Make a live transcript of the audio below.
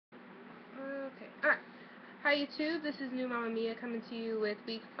Hi YouTube, this is New Mama Mia coming to you with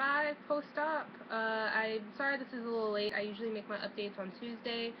week 5 post-op. I'm sorry this is a little late. I usually make my updates on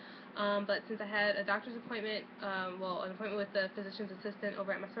Tuesday, but since I had a doctor's appointment, an appointment with the physician's assistant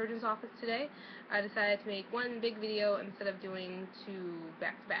over at my surgeon's office today, I decided to make one big video instead of doing two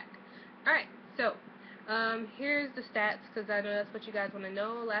back-to-back. Alright, so here's the stats because I know that's what you guys want to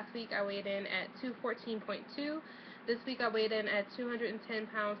know. Last week I weighed in at 214.2. This week I weighed in at 210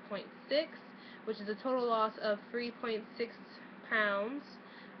 pounds, 0.6, which is a total loss of 3.6 pounds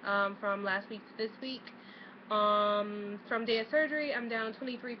from last week to this week. From day of surgery, I'm down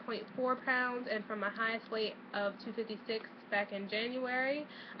 23.4 pounds, and from my highest weight of 256 back in January,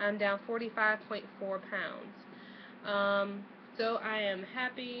 I'm down 45.4 pounds. So I am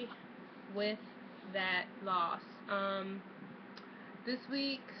happy with that loss. This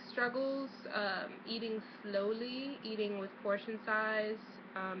week, struggles, eating slowly, eating with portion size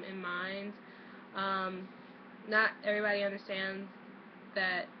in mind. Not everybody understands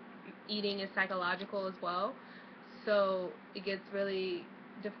that eating is psychological as well, so it gets really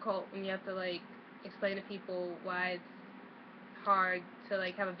difficult when you have to explain to people why it's hard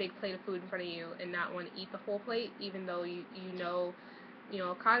to have a big plate of food in front of you and not want to eat the whole plate, even though you know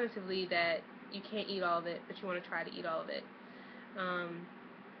cognitively that you can't eat all of it, but you want to try to eat all of it.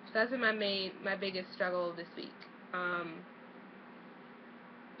 So that's been my biggest struggle this week.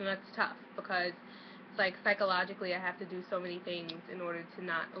 And that's tough because it's psychologically I have to do so many things in order to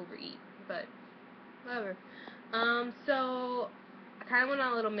not overeat, but whatever. So I kind of went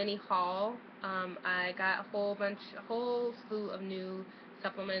on a little mini haul. I got a whole slew of new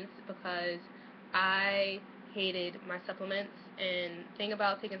supplements because I hated my supplements. And the thing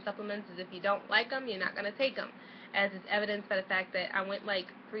about taking supplements is if you don't like them, you're not going to take them, as is evidenced by the fact that I went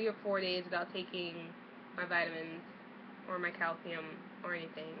 3 or 4 days without taking my vitamins or my calcium or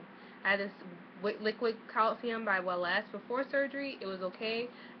anything. I had this liquid calcium by Wellesse before surgery. It was okay.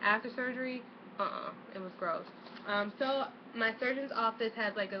 After surgery, it was gross. So my surgeon's office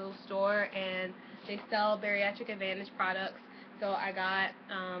has a little store, and they sell Bariatric Advantage products. So I got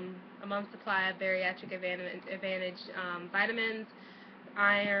a month's supply of Bariatric Advantage vitamins,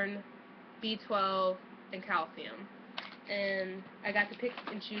 iron, B12, and calcium. And I got to pick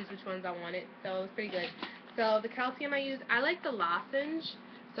and choose which ones I wanted, so it was pretty good. So the calcium I use, I like the lozenge,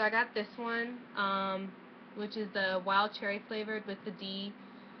 so I got this one, which is the wild cherry flavored with the D,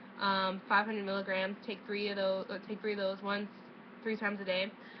 500 milligrams. Take three of those 3 times a day.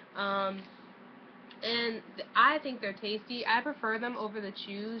 And I think they're tasty. I prefer them over the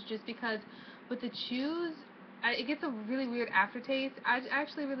chews just because with the chews, it gets a really weird aftertaste. I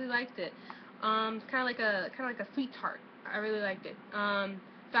actually really liked it. It's kind of like a sweet tart. I really liked it. So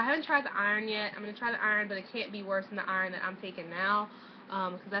I haven't tried the iron yet. I'm gonna try the iron, but it can't be worse than the iron that I'm taking now,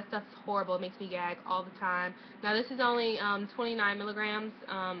 because that stuff's horrible. It makes me gag all the time. Now this is only 29 milligrams.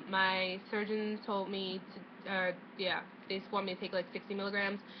 My surgeon told me to, they just want me to take 60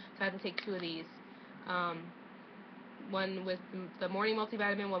 milligrams, so I have to take 2 of these. One with the morning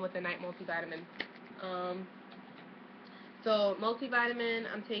multivitamin, one with the night multivitamin. So multivitamin,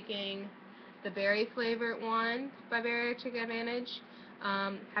 I'm taking the berry flavored one by Bariatric Advantage.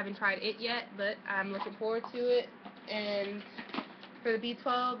 Haven't tried it yet, but I'm looking forward to it. And for the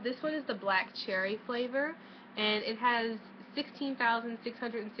B12, this one is the black cherry flavor, and it has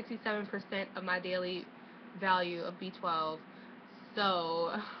 16,667% of my daily value of B12.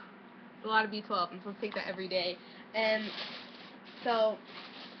 So it's a lot of B12. I'm supposed to take that every day. And so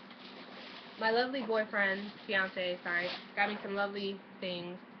my lovely fiance, got me some lovely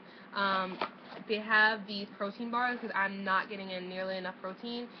things. They have these protein bars because I'm not getting in nearly enough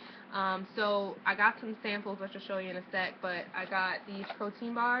protein. So I got some samples, which I'll show you in a sec, but I got these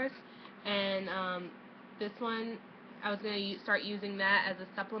protein bars, and this one, I was going to start using that as a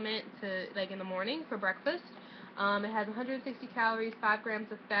supplement to, in the morning for breakfast. It has 160 calories, 5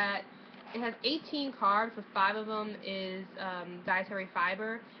 grams of fat. It has 18 carbs, with 5 of them is dietary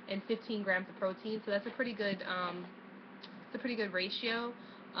fiber, and 15 grams of protein. So that's a pretty good ratio.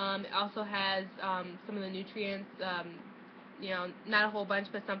 It also has some of the nutrients, not a whole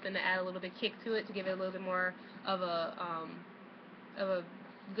bunch, but something to add a little bit kick to it, to give it a little bit more of a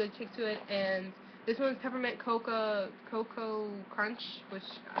good kick to it. And this one's peppermint cocoa crunch, which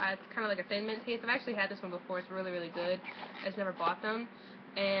it's kind of like a thin mint taste. I've actually had this one before. It's really, really good. I just never bought them.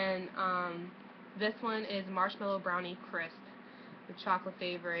 And this one is marshmallow brownie crisp with chocolate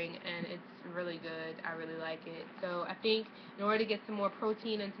flavoring, and it's really good. I really like it. So I think in order to get some more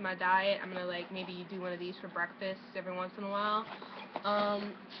protein into my diet, I'm gonna maybe do one of these for breakfast every once in a while.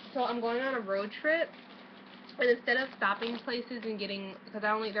 So I'm going on a road trip And instead of stopping places and getting, because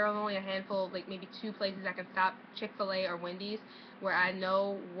there are only a handful, like maybe 2 places I can stop, Chick-fil-A or Wendy's, where I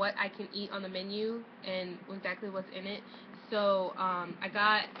know what I can eat on the menu and exactly what's in it. So I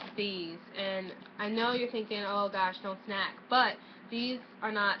got these, and I know you're thinking, oh gosh, don't snack, but these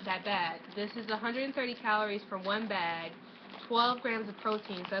are not that bad. This is 130 calories for 1 bag, 12 grams of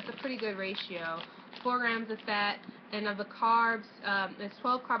protein, so that's a pretty good ratio, 4 grams of fat, and of the carbs, there's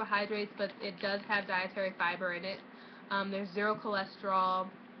 12 carbohydrates, but it does have dietary fiber in it. There's 0 cholesterol,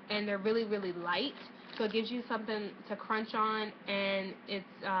 and they're really, really light, so it gives you something to crunch on, and it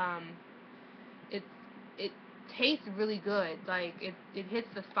it tastes really good. Like it hits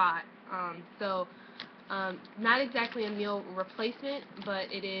the spot. Not exactly a meal replacement, but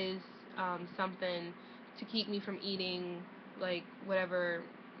it is something to keep me from eating like whatever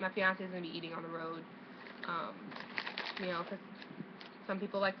my fiance is gonna be eating on the road. Um, because some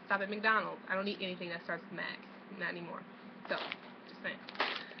people like to stop at McDonald's. I don't eat anything that starts with Mac, not anymore. So, just saying.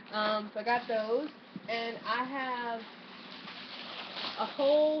 So I got those, and I have a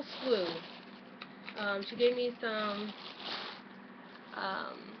whole slew. She gave me some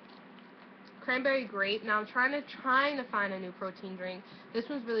um, cranberry grape. Now I'm trying to find a new protein drink. This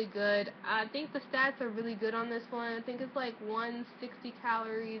one's really good. I think the stats are really good on this one. I think it's like 160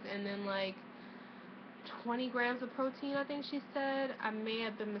 calories and then like 20 grams of protein, I think she said. I may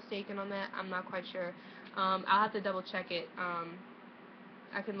have been mistaken on that. I'm not quite sure. I'll have to double check it.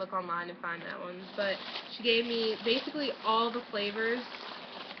 I can look online and find that one. But she gave me basically all the flavors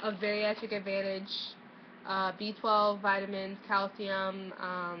of Bariatric Advantage, B12, vitamins, calcium.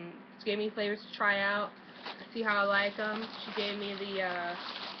 She gave me flavors to try out, see how I like them. She gave me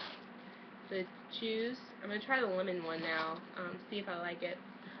the chews. I'm going to try the lemon one now, see if I like it.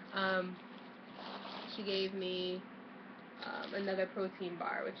 She gave me another protein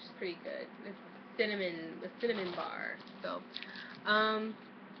bar, which is pretty good. It's the cinnamon bar. So, mmm.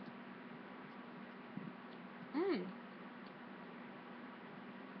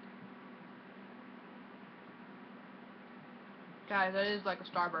 Guys, that is like a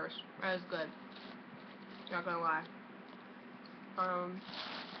Starburst. That is good. Not gonna lie. Are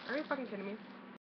you fucking kidding me?